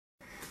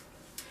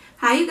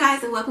Hi you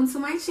guys, and welcome to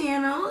my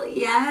channel.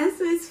 Yes,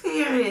 it's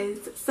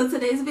Paris. So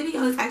today's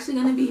video is actually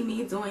going to be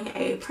me doing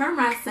a perm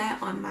reset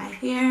on my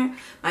hair.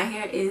 My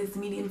hair is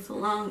medium to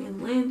long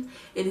in length.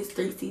 It is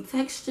 3C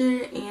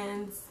texture,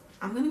 and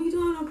I'm going to be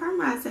doing a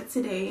perm reset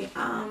today.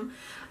 I'm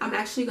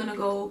actually going to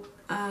go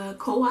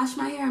co-wash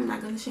my hair. I'm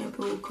not going to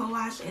shampoo,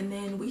 co-wash, and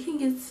then we can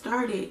get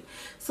started.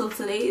 So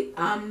today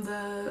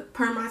the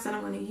perm reset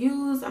I'm going to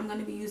use, I'm going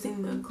to be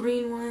using the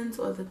green ones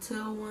or the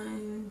teal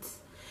ones.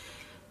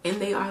 And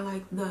they are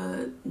like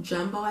the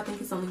jumbo. I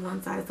think it's only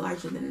one size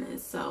larger than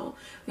this. So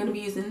I'm going to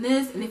be using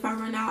this. And if I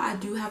run out, I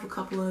do have a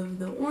couple of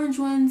the orange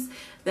ones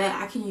that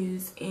I can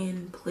use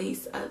in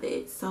place of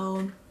it.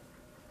 So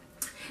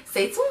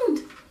stay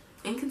tuned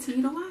and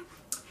continue to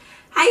watch.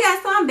 Hi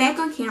guys, so I'm back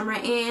on camera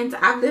and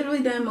I've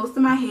literally done most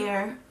of my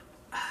hair.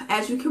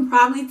 As you can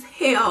probably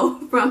tell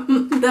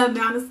from the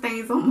amount of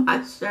stains on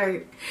my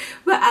shirt.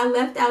 But I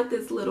left out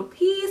this little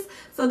piece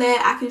so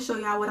that I can show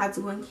y'all what I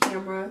do on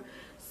camera.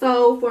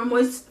 So for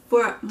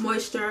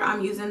moisture,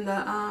 I'm using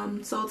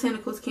the Soul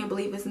Tentacles Can't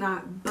Believe It's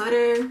Not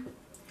Butter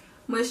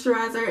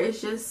moisturizer.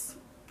 It's just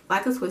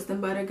like a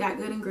twisting butter. Got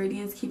good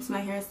ingredients. Keeps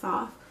my hair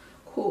soft.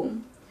 Cool.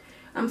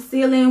 I'm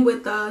sealing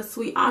with the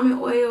sweet almond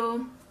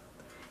oil.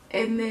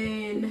 And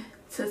then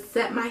to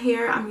set my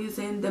hair, I'm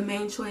using the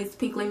Main Choice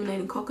Pink Lemonade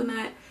and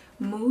Coconut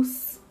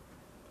Mousse.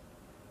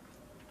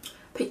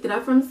 Picked it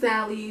up from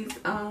Sally's.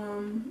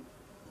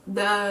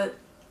 The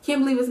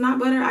Can't Believe It's Not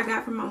Butter I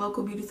got from my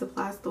local beauty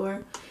supply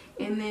store.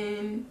 And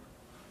then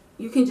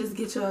you can just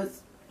get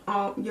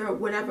your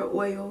whatever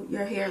oil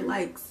your hair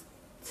likes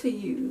to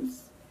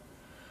use.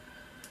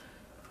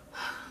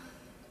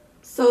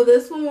 So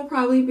this one will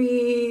probably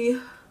be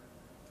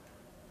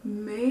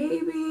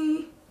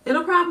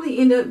it'll probably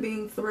end up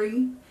being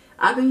 3.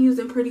 I've been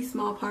using pretty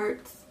small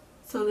parts,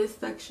 so this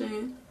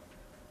section,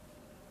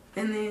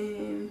 and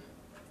then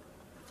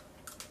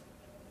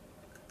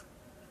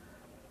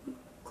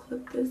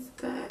clip this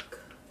back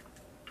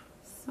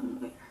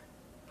somewhere.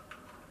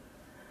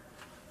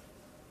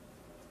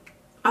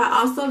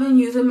 I also been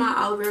using my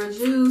aloe vera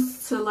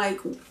juice to like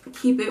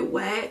keep it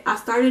wet. I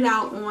started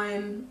out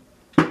on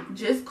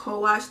just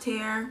co-washed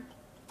hair.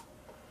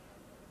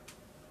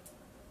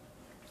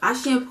 I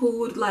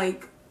shampooed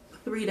like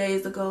 3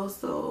 days ago,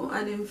 so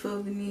I didn't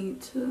feel the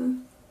need to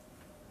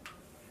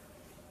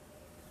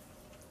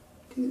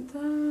do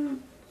that.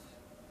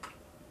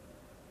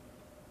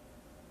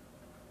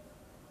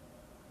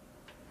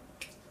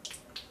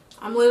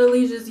 I'm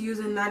literally just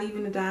using not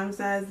even a dime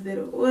sized bit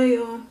of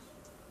oil.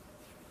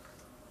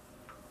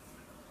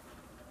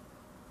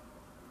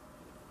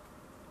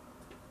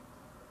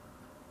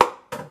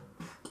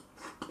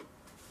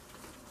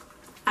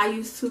 I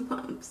use 2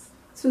 pumps.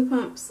 2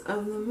 pumps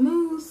of the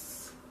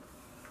mousse.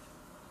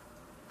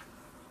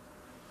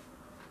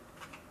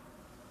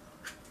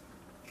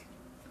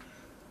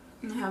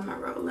 I have my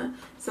roller.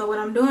 So what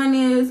I'm doing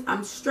is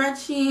I'm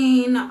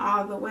stretching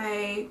all the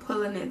way,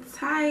 pulling it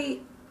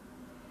tight.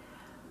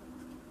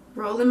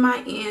 Rolling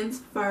my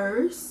ends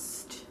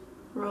first.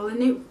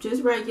 Rolling it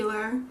just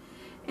regular.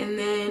 And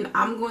then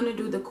I'm going to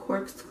do the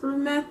corkscrew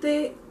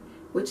method,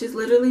 which is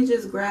literally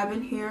just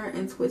grabbing hair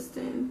and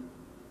twisting.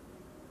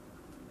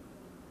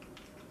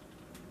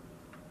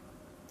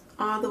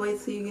 All the way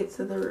till you get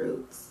to the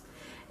roots.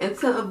 And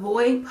to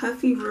avoid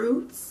puffy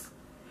roots,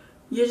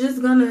 you're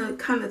just gonna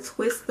kind of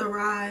twist the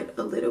rod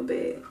a little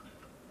bit.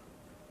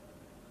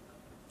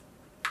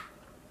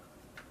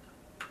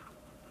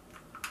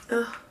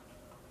 Ugh.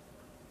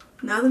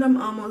 Now that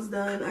I'm almost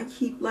done, I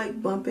keep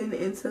like bumping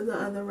into the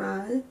other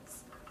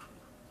rods,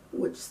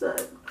 which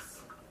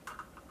sucks.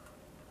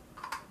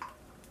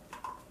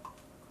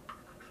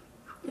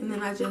 And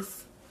then I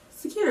just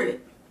secure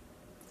it.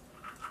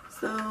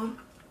 So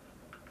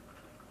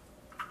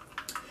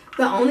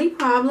the only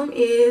problem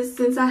is,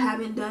 since I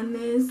haven't done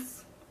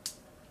this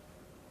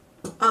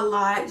a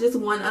lot, just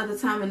one other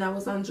time, and that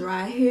was on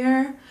dry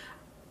hair,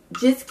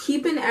 just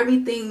keeping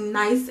everything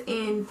nice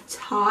and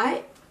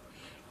taut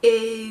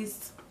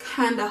is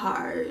kind of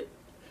hard.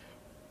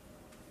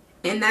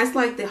 And that's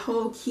like the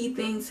whole key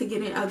thing to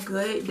getting a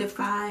good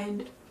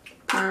defined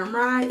perm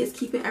rod, is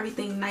keeping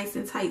everything nice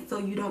and tight so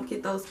you don't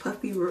get those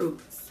puffy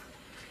roots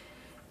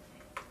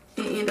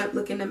and end up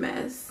looking a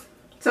mess.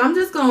 So I'm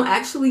just going to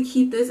actually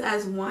keep this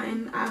as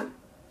one. I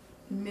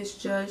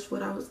misjudged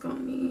what I was going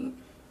to need.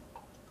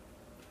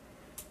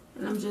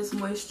 And I'm just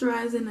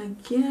moisturizing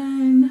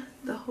again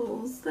the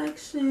whole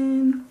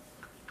section.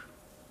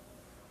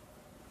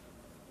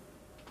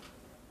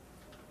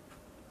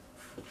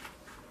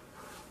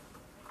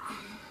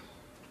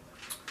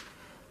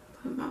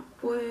 Put my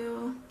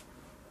oil.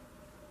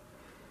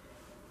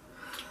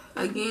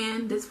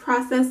 Again, this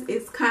process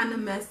is kind of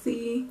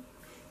messy.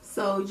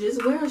 So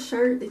just wear a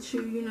shirt that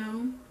you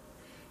know,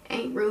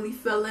 ain't really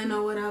feeling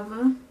or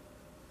whatever.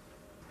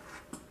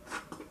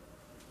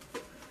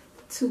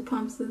 2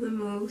 pumps of the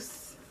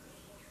mousse.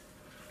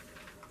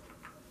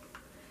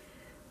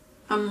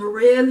 I'm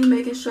really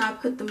making sure I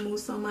put the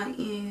mousse on my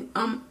end,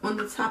 on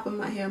the top of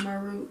my hair, my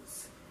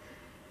roots.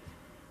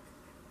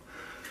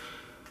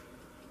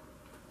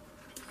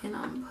 and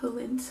I'm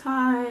pulling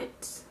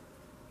tight,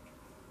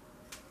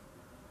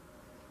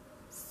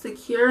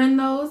 securing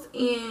those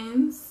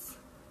ends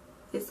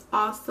is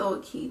also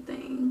a key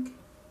thing.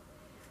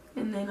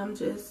 And then I'm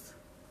just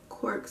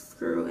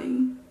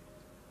corkscrewing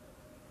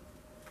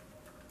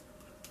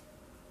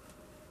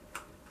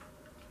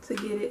to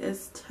get it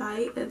as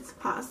tight as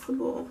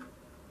possible.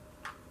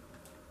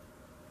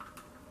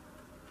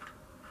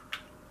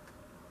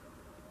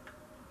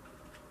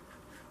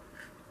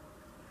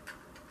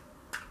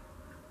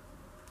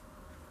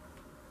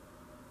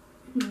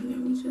 And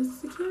then we just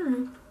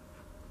secure it.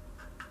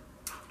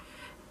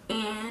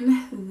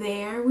 And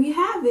there we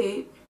have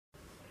it.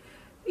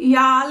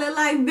 Y'all look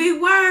like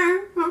Big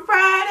Worm from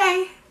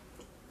Friday.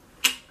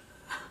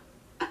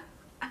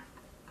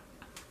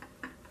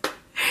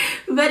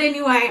 But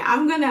anyway,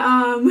 I'm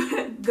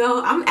gonna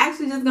go. I'm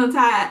actually just gonna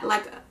tie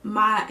like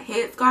my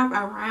headscarf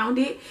around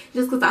it,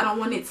 just because I don't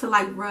want it to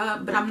like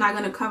rub. But I'm not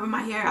gonna cover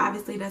my hair.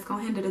 Obviously, that's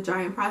gonna hinder the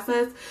drying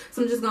process.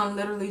 So I'm just gonna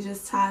literally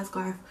just tie a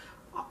scarf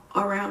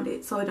around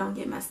it so it don't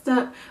get messed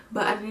up.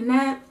 But other than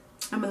that,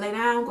 I'm gonna lay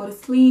down, go to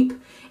sleep.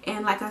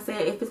 And like I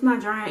said, if it's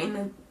not drying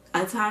in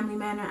a timely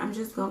manner, I'm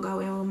just gonna go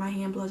in with my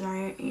hand blow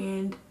dryer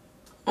and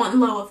on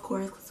low, of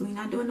course, because we're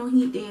not doing no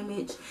heat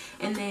damage,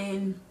 and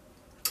then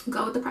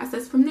go with the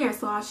process from there.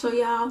 So I'll show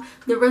y'all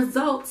the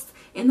results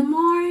in the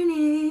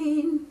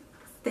morning.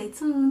 Stay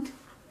tuned.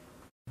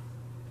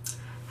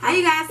 Hi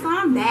you guys, so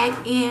I'm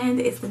back and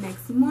it's the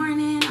next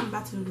morning. I'm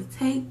about to do the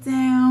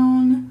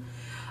takedown.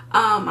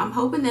 I'm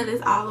hoping that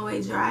it's all the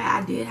way dry.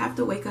 I did have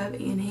to wake up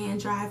and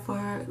hand dry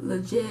for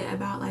legit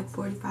about like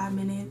 45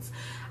 minutes.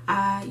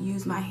 I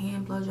use my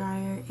hand blow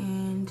dryer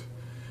and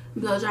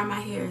blow dry my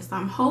hair, so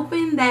I'm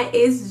hoping that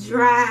it's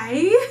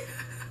dry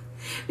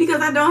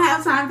because I don't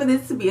have time for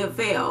this to be a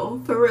fail.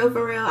 For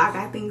real, I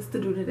got things to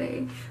do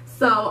today.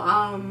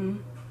 So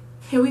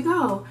here we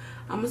go.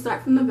 I'm gonna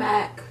start from the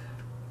back.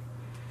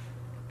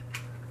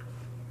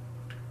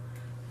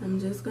 I'm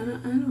just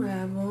gonna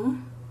unravel.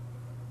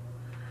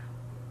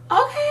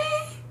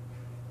 Okay,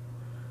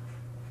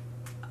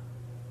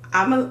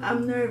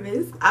 I'm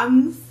nervous.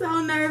 I'm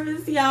so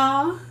nervous,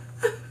 y'all.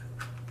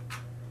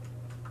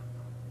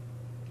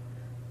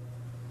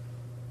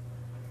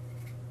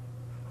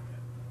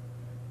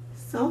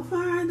 So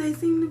far, they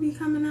seem to be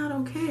coming out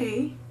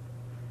okay.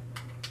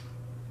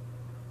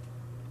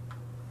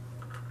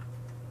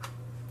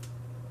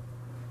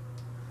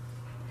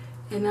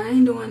 And I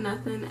ain't doing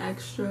nothing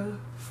extra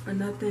or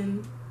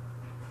nothing.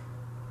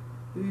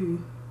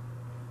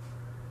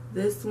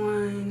 This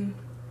one,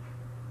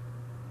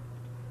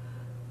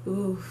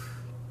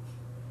 oof.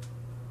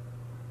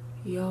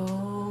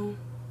 Y'all,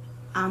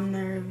 I'm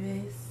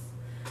nervous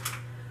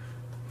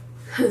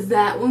because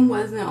that one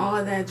wasn't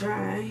all that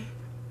dry.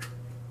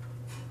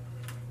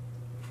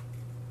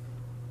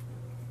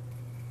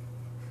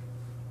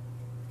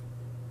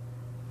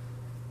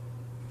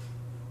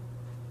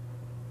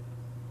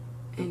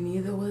 And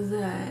neither was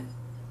that.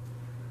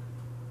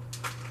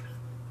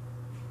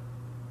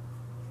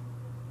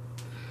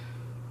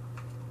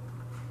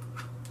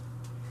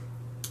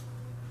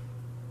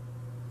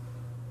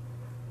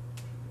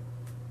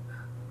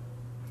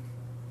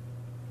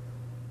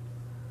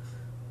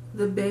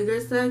 The bigger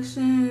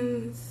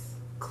sections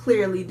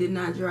clearly did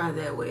not dry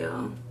that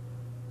well.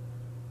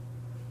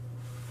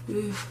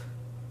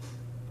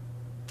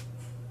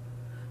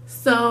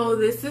 So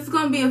this is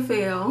gonna be a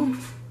fail.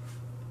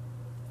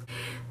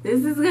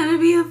 This is gonna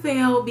be a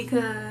fail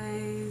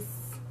because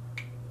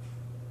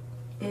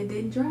it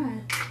didn't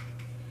dry.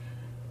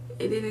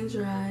 It didn't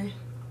dry.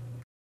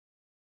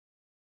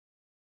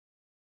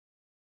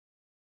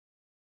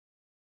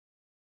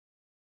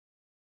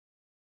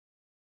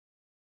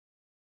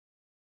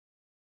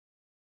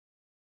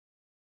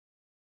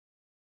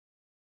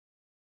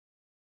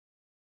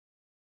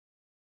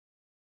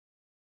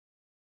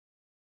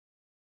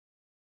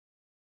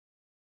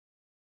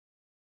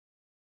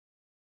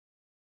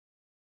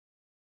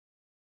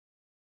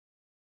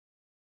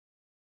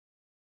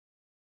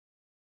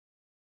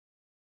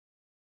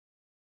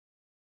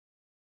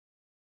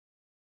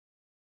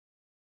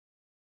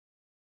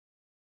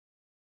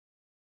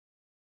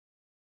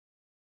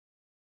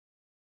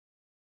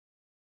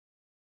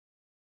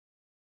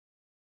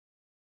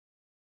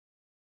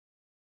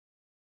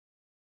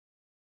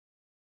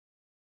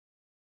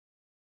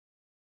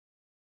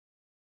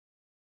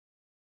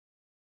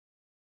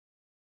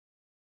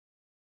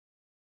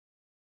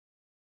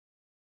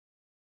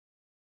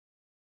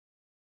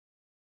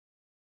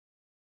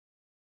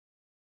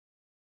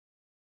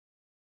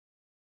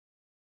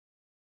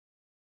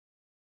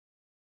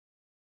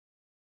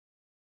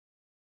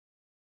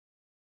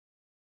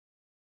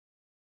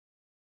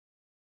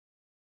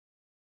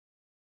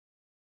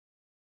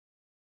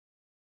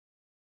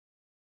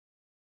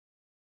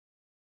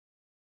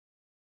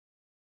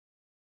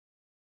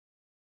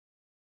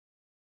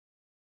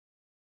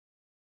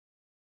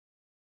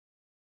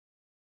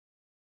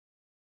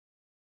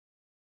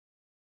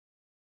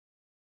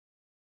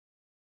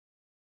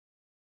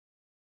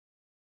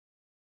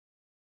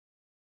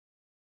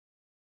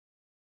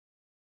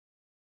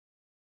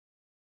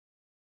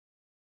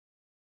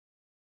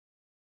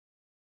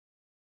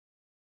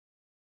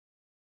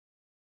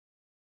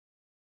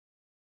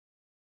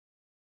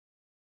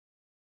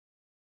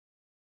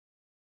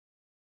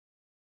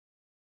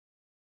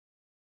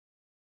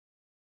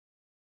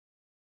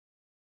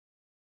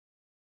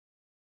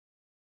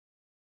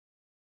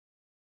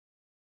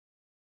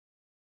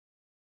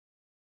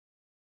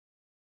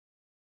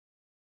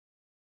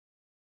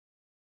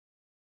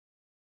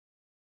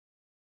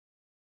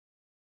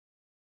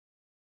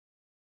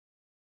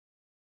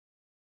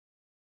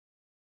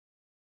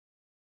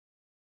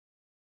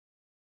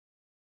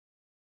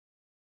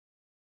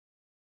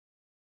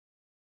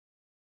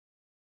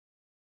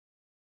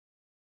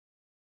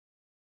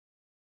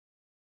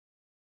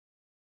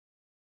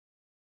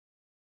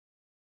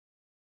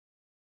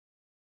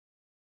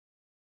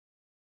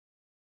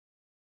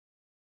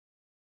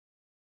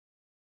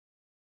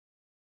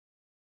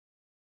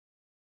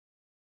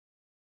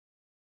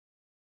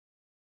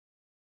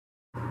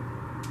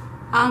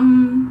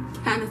 I'm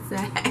kind of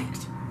sad.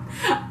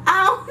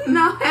 I don't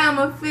know how I'm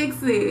gonna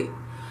fix it.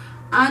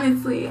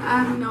 Honestly,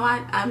 I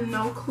have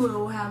no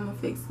clue how I'm gonna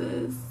fix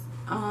this.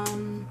 I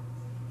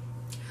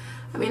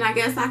mean, I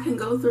guess I can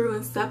go through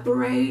and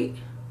separate.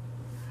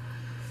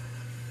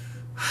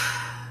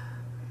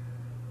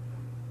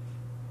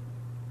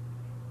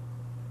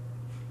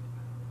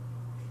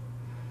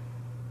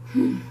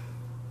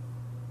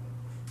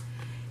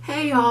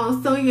 Hey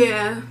y'all, so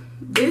yeah,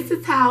 this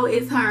is how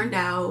it turned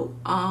out.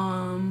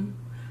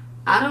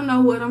 I don't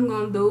know what I'm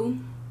gonna do.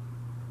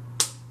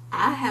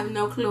 I have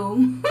no clue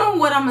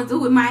what I'm gonna do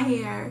with my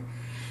hair,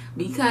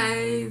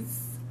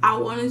 because I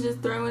want to just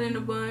throw it in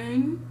a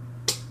bun,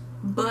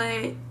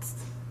 but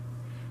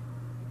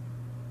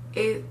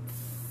it's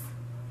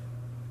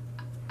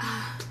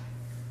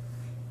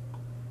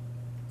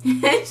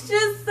it's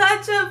just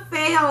such a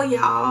fail,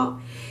 y'all.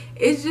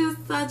 It's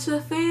just such a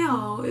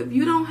fail. If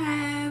you don't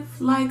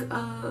have like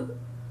a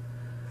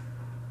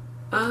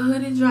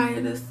hooded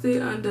dryer to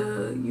sit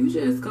under, you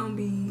just gonna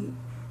be,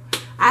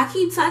 I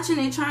keep touching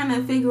it trying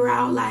to figure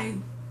out like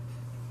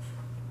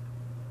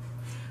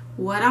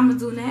what I'm gonna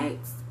do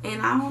next,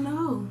 and I don't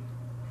know.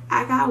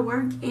 I got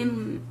work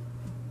in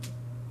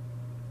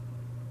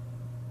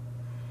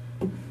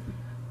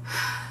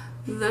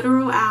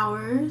literal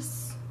hours.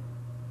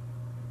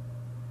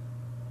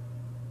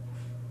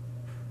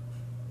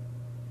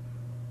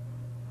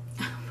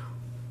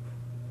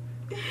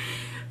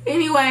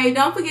 Anyway,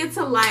 don't forget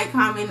to like,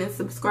 comment, and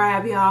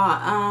subscribe,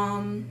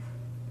 y'all.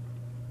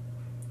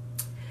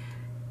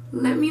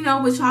 Let me know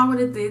what y'all would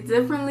have did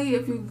differently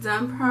if you've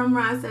done perm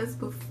process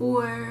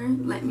before.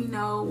 Let me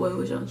know what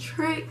was your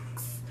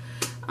tricks.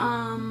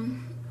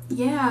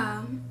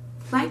 Yeah,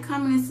 like,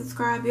 comment, and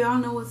subscribe. Y'all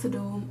know what to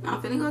do.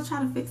 I'm finna go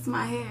try to fix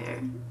my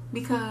hair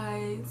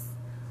because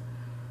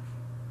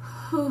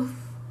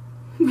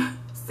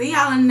see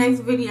y'all in the next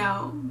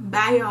video.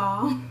 Bye,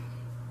 y'all.